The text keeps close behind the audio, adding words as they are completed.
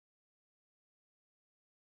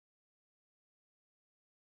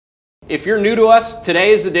if you're new to us,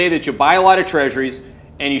 today is the day that you buy a lot of treasuries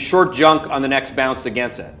and you short junk on the next bounce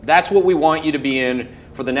against it. That's what we want you to be in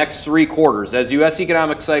for the next 3 quarters. As the U.S.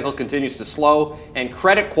 economic cycle continues to slow and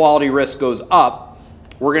credit quality risk goes up,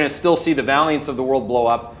 we're going to still see the valiance of the world blow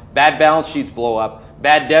up, bad balance sheets blow up,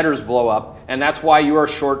 bad debtors blow up, and that's why you are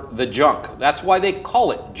short the junk. That's why they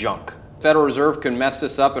call it junk. Federal Reserve can mess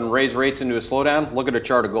this up and raise rates into a slowdown. Look at a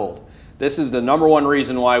chart of gold. This is the #1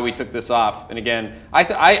 reason why we took this off. And again,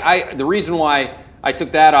 the reason why I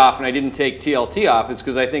took that off and I didn't take TLT off is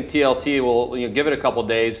because I think TLT will, give it a couple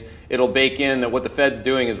days, it'll bake in that what the Fed's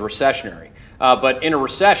doing is recessionary. But in a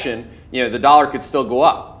recession, the dollar could still go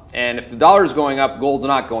up. And if the dollar is going up, gold's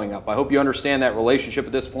not going up. I hope you understand that relationship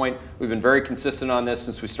at this point. We've been very consistent on this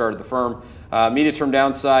since we started the firm. Medium term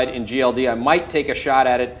downside in GLD, I might take a shot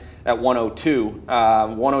at it at 102,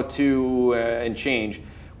 102 and change,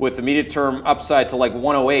 with the medium term upside to like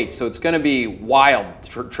 108. So it's going to be wild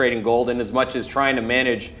trading gold, in as much as trying to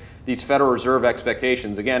manage these Federal Reserve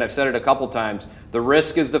expectations. Again, I've said it a couple times, the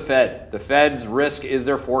risk is the Fed. The Fed's risk is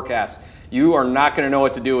their forecast. You are not going to know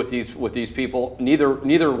what to do with these people.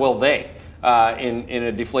 Neither will they in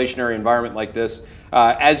a deflationary environment like this.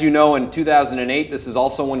 As you know, in 2008, this is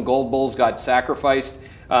also when gold bulls got sacrificed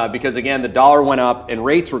because, again, the dollar went up and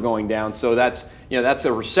rates were going down. So that's a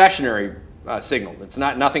recessionary signal. It's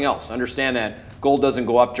nothing else. Understand that gold doesn't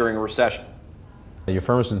go up during a recession. Your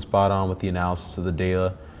firm has been spot on with the analysis of the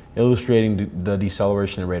data, illustrating the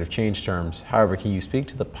deceleration in rate of change terms. However, can you speak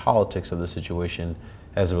to the politics of the situation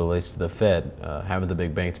as it relates to the Fed? Haven't the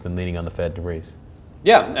big banks been leaning on the Fed to raise?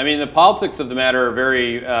 Yeah, I mean, the politics of the matter are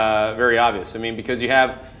very, very obvious. I mean, because you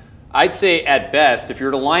have, I'd say at best, if you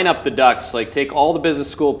were to line up the ducks, like take all the business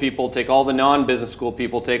school people, take all the non-business school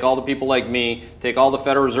people, take all the people like me, take all the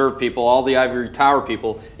Federal Reserve people, all the ivory tower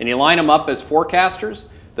people, and you line them up as forecasters,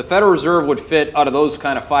 the Federal Reserve would fit out of those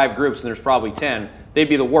kind of 5 groups, and there's probably 10, they'd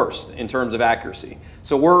be the worst in terms of accuracy.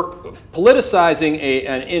 So we're politicizing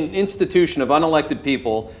an institution of unelected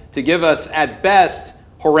people to give us, at best,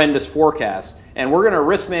 horrendous forecasts. And we're going to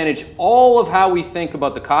risk manage all of how we think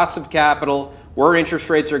about the cost of capital, where interest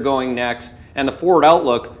rates are going next, and the forward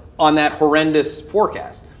outlook on that horrendous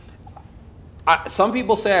forecast. Some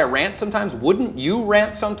people say I rant sometimes. Wouldn't you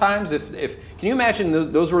rant sometimes? Can you imagine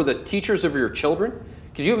those were the teachers of your children?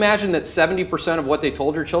 Could you imagine that 70% of what they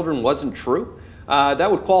told your children wasn't true? That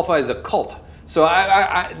would qualify as a cult. So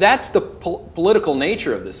that's the political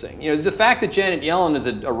nature of this thing. The fact that Janet Yellen is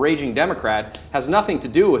a raging Democrat has nothing to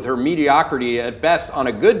do with her mediocrity at best on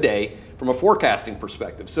a good day from a forecasting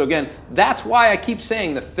perspective. So again, that's why I keep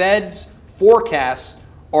saying the Fed's forecasts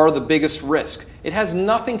are the biggest risk. It has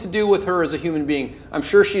nothing to do with her as a human being. I'm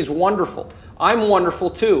sure she's wonderful. I'm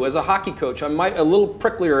wonderful too as a hockey coach. I'm a little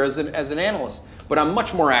pricklier as an analyst, but I'm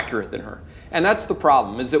much more accurate than her. And that's the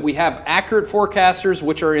problem, is that we have accurate forecasters,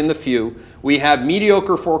 which are in the few. We have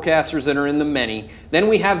mediocre forecasters that are in the many. Then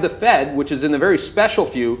we have the Fed, which is in the very special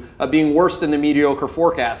few of being worse than the mediocre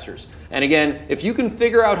forecasters. And again, if you can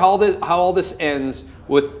figure out how all this ends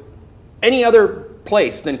with any other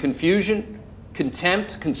place than confusion,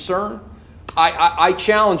 contempt, concern, I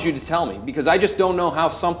challenge you to tell me, because I just don't know how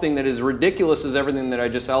something that is ridiculous as everything that I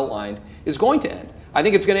just outlined is going to end. I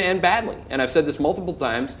think it's going to end badly, and I've said this multiple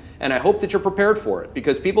times, and I hope that you're prepared for it,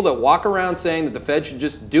 because people that walk around saying that the Fed should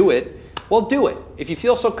just do it, well, do it. If you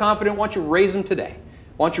feel so confident, why don't you raise them today?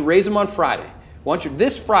 Why don't you raise them on Friday?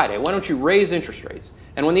 This Friday, why don't you raise interest rates?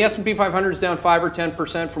 And when the S&P 500 is down 5 or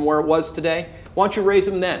 10% from where it was today, why don't you raise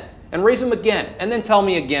them then? And raise them again, and then tell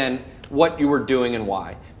me again what you were doing and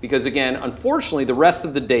why. Because again, unfortunately, the rest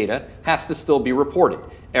of the data has to still be reported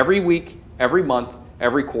every week, every month,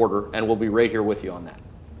 every quarter, and we'll be right here with you on that.